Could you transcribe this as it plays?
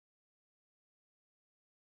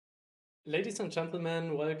Ladies and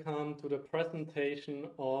gentlemen, welcome to the presentation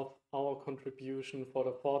of our contribution for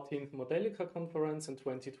the 14th Modelica conference in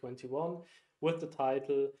 2021 with the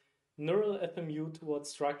title NeuralFMU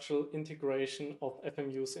towards structural integration of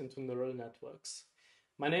FMUs into neural networks.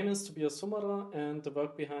 My name is Tobias Thummerer, and the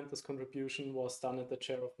work behind this contribution was done at the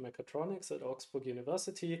chair of mechatronics at Augsburg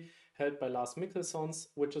University, held by Lars Mikelsons,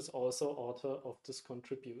 which is also author of this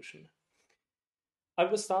contribution. I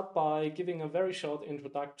will start by giving a very short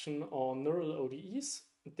introduction on neural ODEs,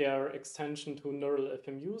 their extension to neural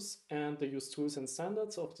FMUs, and the use tools and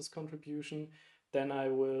standards of this contribution. Then I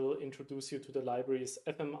will introduce you to the libraries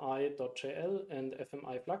FMI.jl and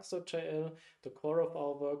FMIFlux.jl, the core of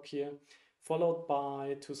our work here, followed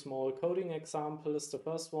by two small coding examples. The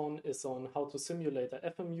first one is on how to simulate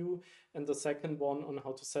a FMU, and the second one on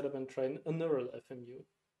how to set up and train a neural FMU.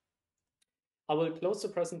 I will close the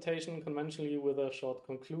presentation conventionally with a short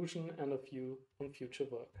conclusion and a view on future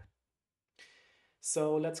work.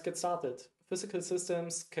 So let's get started. Physical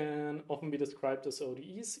systems can often be described as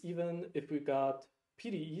ODEs. Even if we got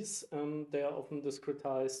PDEs, they are often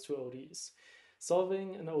discretized to ODEs.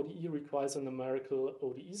 Solving an ODE requires a numerical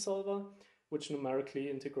ODE solver, which numerically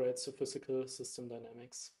integrates the physical system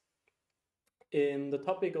dynamics. In the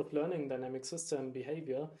topic of learning dynamic system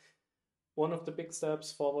behavior, one of the big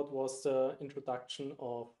steps forward was the introduction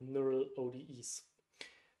of neural ODEs.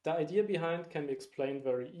 The idea behind can be explained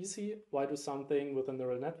very easy. Why do something with a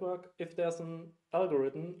neural network if there's an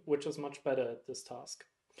algorithm which is much better at this task?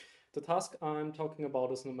 The task I'm talking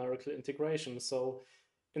about is numerical integration. So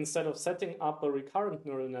instead of setting up a recurrent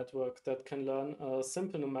neural network that can learn a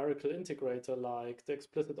simple numerical integrator like the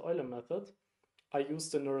explicit Euler method, I use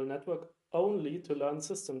the neural network only to learn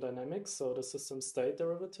system dynamics, so the system state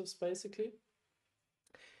derivatives basically,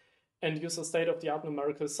 and use a state-of-the-art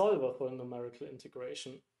numerical solver for numerical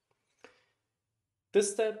integration.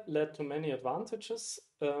 This step led to many advantages.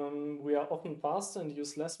 We are often faster and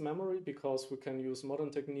use less memory because we can use modern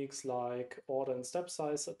techniques like order and step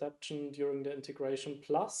size adaptation during the integration.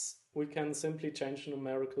 Plus, we can simply change the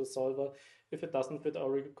numerical solver if it doesn't fit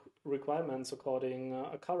our requirements according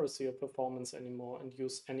accuracy or performance anymore, and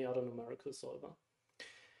use any other numerical solver.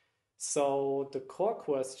 So the core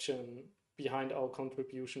question behind our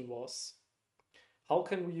contribution was, how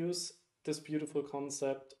can we use this beautiful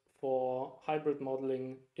concept for hybrid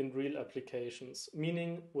modeling in real applications,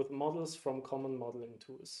 meaning with models from common modeling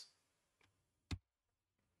tools?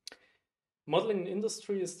 Modeling in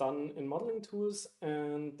industry is done in modeling tools,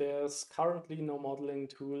 and there's currently no modeling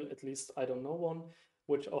tool, at least I don't know one,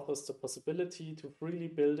 which offers the possibility to freely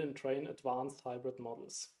build and train advanced hybrid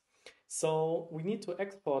models. So we need to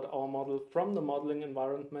export our model from the modeling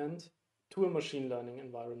environment to a machine learning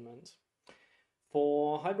environment.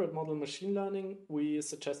 For hybrid model machine learning, we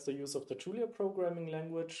suggest the use of the Julia programming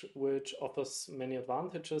language, which offers many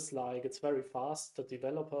advantages, like it's very fast. The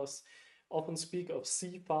developers often speak of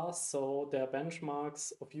C fast, so there are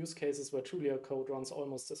benchmarks of use cases where Julia code runs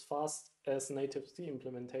almost as fast as native C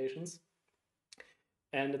implementations,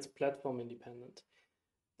 and it's platform independent.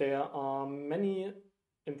 There are many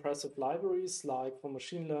impressive libraries, like for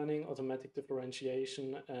machine learning, automatic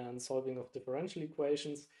differentiation, and solving of differential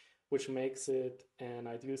equations, which makes it an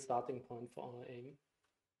ideal starting point for our aim.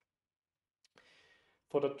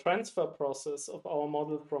 For the transfer process of our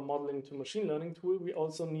model from modeling to machine learning tool, we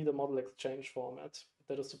also need a model exchange format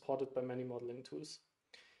that is supported by many modeling tools.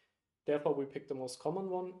 Therefore, we picked the most common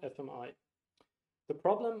one, FMI. The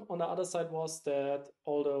problem on the other side was that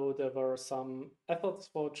although there were some efforts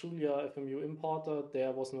for Julia FMU importer,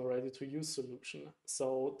 there was no ready-to-use solution.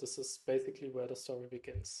 So this is basically where the story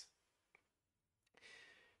begins.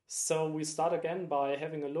 So we start again by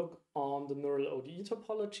having a look on the neural ODE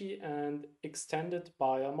topology and extend it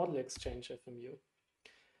by a model exchange FMU.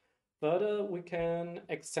 Further, we can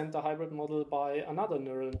extend the hybrid model by another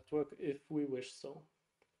neural network if we wish so.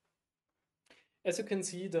 As you can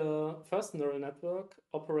see, the first neural network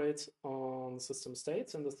operates on system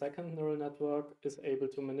states, and the second neural network is able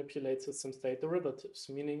to manipulate system state derivatives,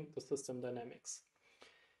 meaning the system dynamics.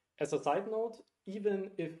 As a side note, even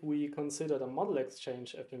if we consider the model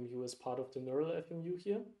exchange FMU as part of the neural FMU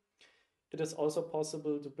here, it is also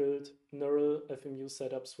possible to build neural FMU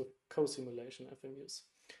setups with co-simulation FMUs.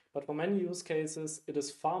 But for many use cases, it is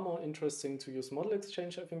far more interesting to use model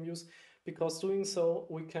exchange FMUs, because doing so,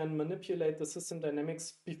 we can manipulate the system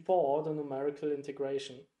dynamics before the numerical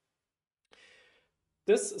integration.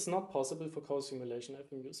 This is not possible for co-simulation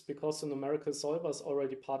FMUs, because the numerical solver is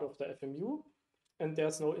already part of the FMU, and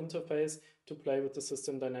there's no interface to play with the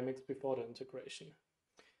system dynamics before the integration.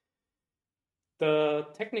 The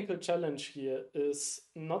technical challenge here is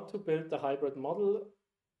not to build the hybrid model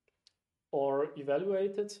or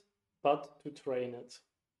evaluate it, but to train it.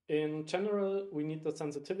 In general, we need the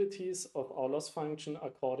sensitivities of our loss function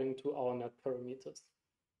according to our net parameters.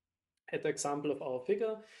 At the example of our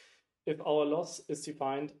figure, if our loss is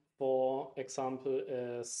defined, for example,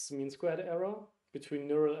 as mean squared error between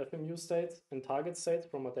neural FMU states and target states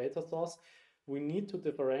from a data source, we need to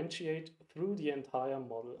differentiate through the entire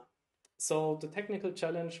model. So the technical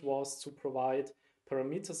challenge was to provide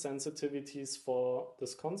parameter sensitivities for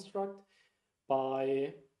this construct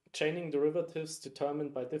by chaining derivatives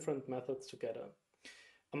determined by different methods together.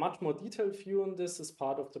 A much more detailed view on this is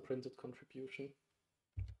part of the printed contribution.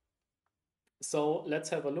 So let's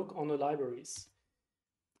have a look on the libraries.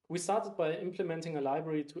 We started by implementing a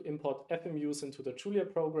library to import FMUs into the Julia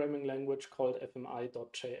programming language called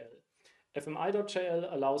FMI.jl. FMI.jl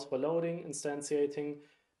allows for loading, instantiating,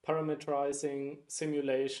 parameterizing,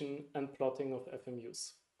 simulation, and plotting of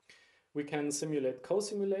FMUs. We can simulate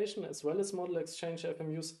co-simulation as well as model exchange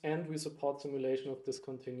FMUs, and we support simulation of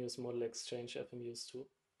discontinuous model exchange FMUs too.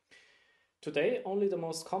 Today, only the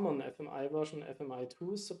most common FMI version,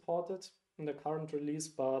 FMI2, is supported in the current release,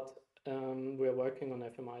 but we are working on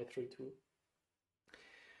FMI3 too.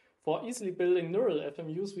 For easily building neural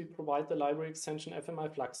FMUs, we provide the library extension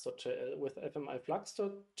FMIFlux.jl. With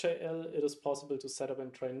FMIFlux.jl, it is possible to set up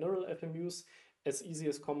and train neural FMUs as easy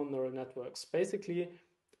as common neural networks. Basically,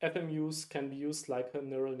 FMUs can be used like a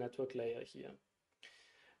neural network layer here.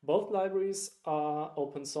 Both libraries are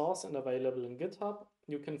open source and available in GitHub.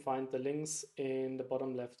 You can find the links in the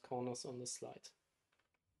bottom left corners on the slide.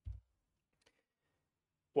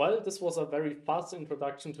 Well, this was a very fast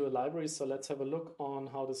introduction to a library, so let's have a look on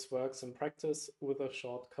how this works in practice with a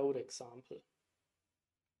short code example.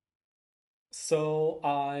 So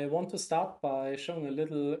I want to start by showing a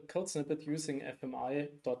little code snippet using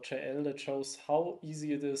FMI.jl that shows how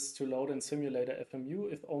easy it is to load and simulate a FMU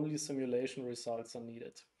if only simulation results are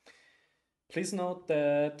needed. Please note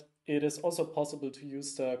that it is also possible to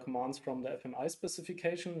use the commands from the FMI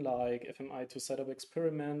specification, like FMI to set up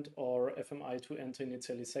experiment or FMI to enter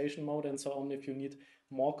initialization mode and so on, if you need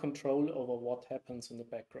more control over what happens in the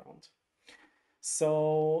background.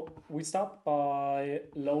 So we start by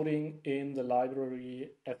loading in the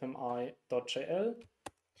library FMI.jl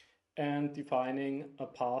and defining a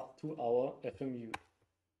path to our FMU.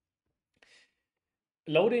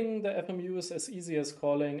 Loading the FMU is as easy as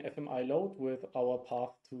calling FMI load with our path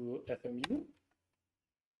to FMU.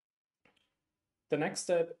 The next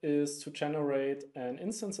step is to generate an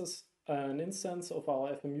instance of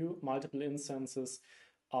our FMU. Multiple instances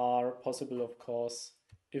are possible, of course,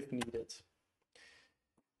 if needed.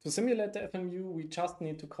 To simulate the FMU, we just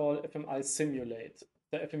need to call FMI simulate.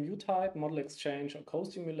 The FMU type, model exchange or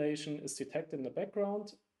co-simulation, is detected in the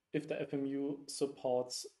background. If the FMU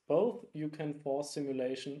supports both, you can force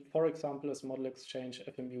simulation, for example, as model exchange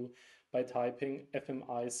FMU by typing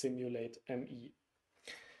FMI simulate ME.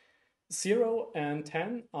 0 and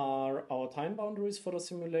 10 are our time boundaries for the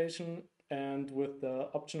simulation, and with the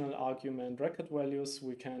optional argument record values,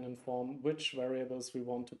 we can inform which variables we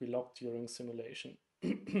want to be logged during simulation.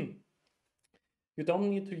 You don't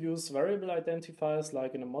need to use variable identifiers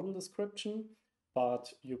like in a model description,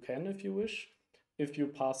 but you can if you wish. If you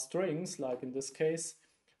pass strings, like in this case,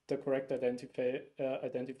 the correct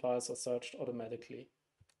identifiers are searched automatically.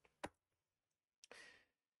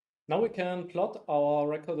 Now we can plot our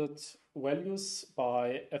recorded values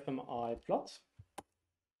by FMI plot.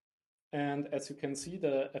 And as you can see,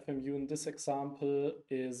 the FMU in this example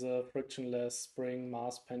is a frictionless spring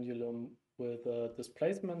mass pendulum with a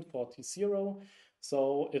displacement for T0,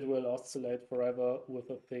 so it will oscillate forever with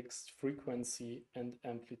a fixed frequency and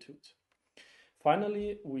amplitude.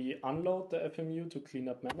 Finally, we unload the FMU to clean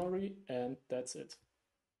up memory, and that's it.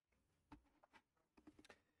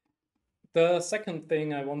 The second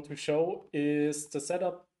thing I want to show is the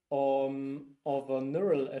setup of a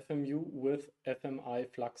neural FMU with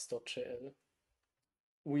FMIFlux.jl.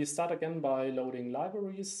 We start again by loading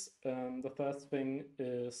libraries. The first thing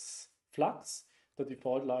is Flux, the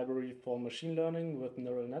default library for machine learning with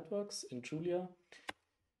neural networks in Julia.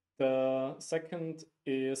 The second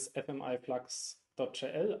is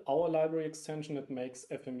FMIFlux.jl, our library extension that makes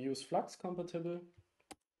FMUs Flux compatible.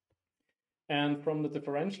 And from the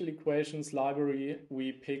differential equations library,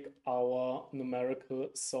 we pick our numerical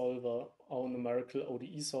solver, our numerical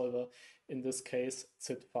ODE solver, in this case,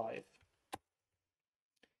 ZIT5.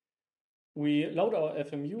 We load our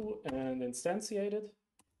FMU and instantiate it.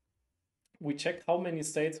 We check how many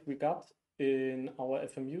states we got in our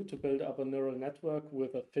FMU to build up a neural network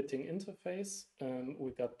with a fitting interface.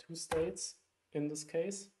 We got 2 states in this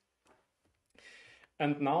case.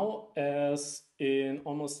 And now, as in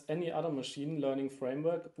almost any other machine learning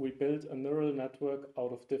framework, we build a neural network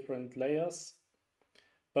out of different layers.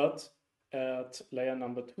 But at layer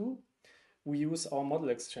number 2, we use our model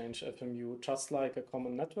exchange FMU, just like a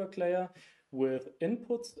common network layer, with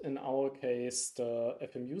inputs, in our case, the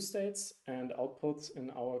FMU states, and outputs, in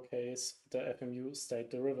our case, the FMU state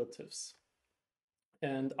derivatives.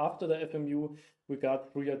 And after the FMU, we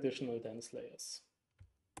got 3 additional dense layers.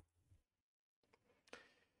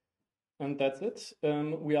 And that's it.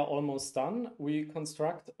 We are almost done. We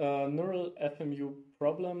construct a neural FMU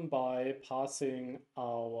problem by passing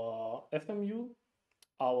our FMU,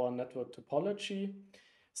 our network topology,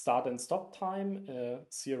 start and stop time,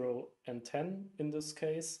 0 and 10 in this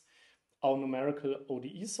case, our numerical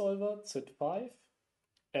ODE solver, ZIT5,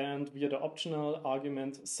 and via the optional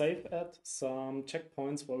argument save at some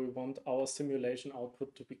checkpoints where we want our simulation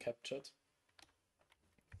output to be captured.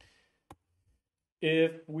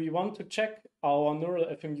 If we want to check our neural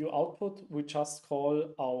FMU output, we just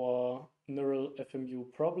call our neural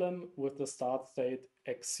FMU problem with the start state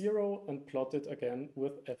x0 and plot it again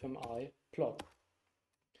with FMIplot.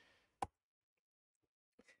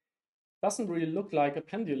 Doesn't really look like a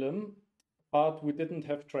pendulum, but we didn't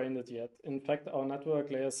have trained it yet. In fact, our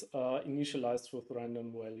network layers are initialized with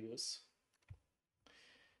random values.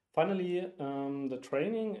 Finally, the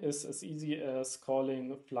training is as easy as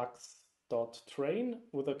calling flux.train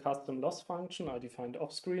with a custom loss function I defined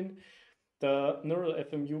off screen. The neural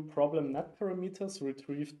FMU problem net parameters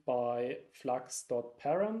retrieved by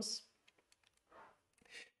flux.params.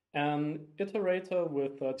 An iterator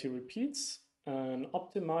with 30 repeats, an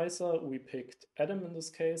optimizer, we picked Adam in this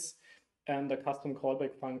case, and a custom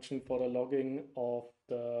callback function for the logging of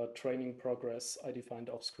the training progress I defined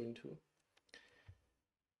off screen too.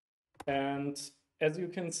 And as you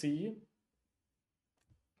can see,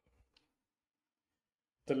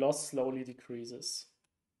 the loss slowly decreases.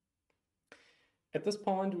 At this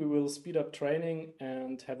point, we will speed up training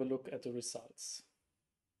and have a look at the results.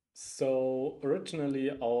 So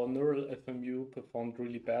originally, our neural FMU performed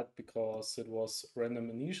really bad because it was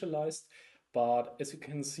random initialized. But as you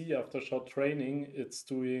can see, after short training, it's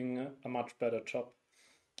doing a much better job.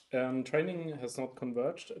 Training has not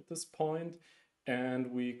converged at this point,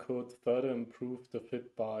 and we could further improve the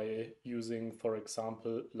fit by using, for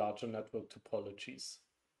example, larger network topologies.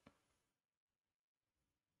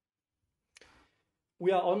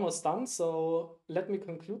 We are almost done, so let me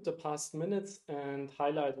conclude the past minutes and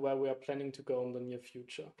highlight where we are planning to go in the near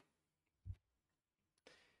future.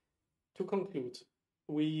 To conclude,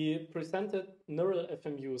 we presented neural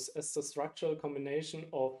FMUs as the structural combination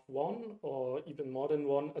of one or even more than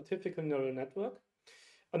one atypical neural network,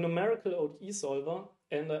 a numerical ODE solver,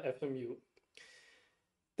 and a FMU.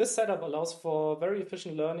 This setup allows for very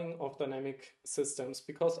efficient learning of dynamic systems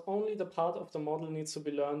because only the part of the model needs to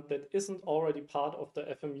be learned that isn't already part of the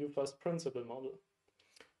FMU first principle model.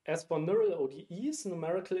 As for neural ODEs,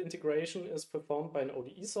 numerical integration is performed by an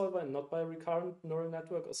ODE solver and not by a recurrent neural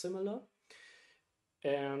network or similar.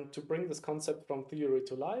 And to bring this concept from theory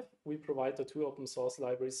to life, we provide the 2 open source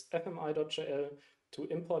libraries FMI.jl to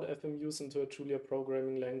import FMUs into a Julia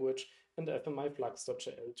programming language and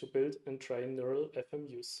FMIFlux.jl to build and train neural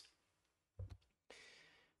FMUs.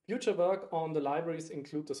 Future work on the libraries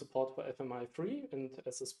include the support for FMI3 and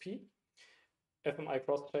SSP. FMI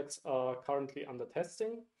cross-checks are currently under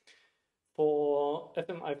testing. For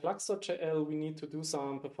FMIFlux.jl, we need to do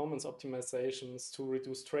some performance optimizations to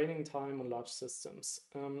reduce training time on large systems.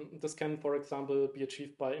 This can, for example, be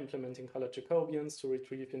achieved by implementing colored Jacobians to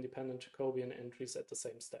retrieve independent Jacobian entries at the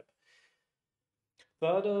same step.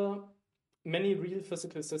 Further, many real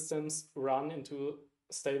physical systems run into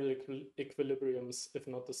stable equilibriums if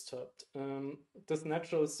not disturbed. This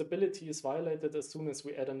natural stability is violated as soon as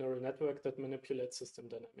we add a neural network that manipulates system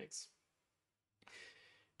dynamics.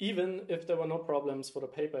 Even if there were no problems for the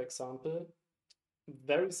paper example,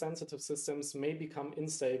 very sensitive systems may become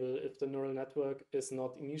unstable if the neural network is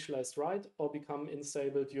not initialized right or become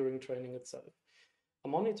unstable during training itself. A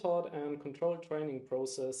monitored and controlled training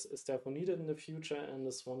process is therefore needed in the future and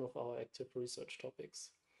is one of our active research topics.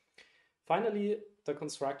 Finally, the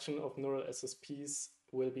construction of neural SSPs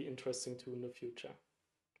will be interesting too in the future.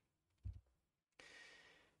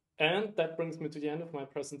 And that brings me to the end of my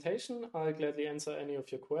presentation. I'll gladly answer any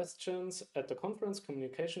of your questions at the conference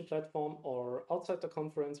communication platform or outside the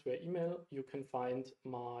conference via email. You can find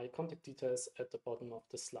my contact details at the bottom of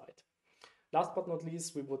the slide. Last but not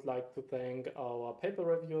least, we would like to thank our paper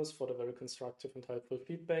reviewers for the very constructive and helpful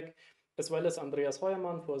feedback, as well as Andreas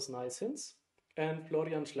Heuermann for his nice hints, and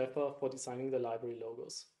Florian Schleffer for designing the library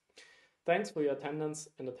logos. Thanks for your attendance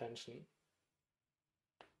and attention.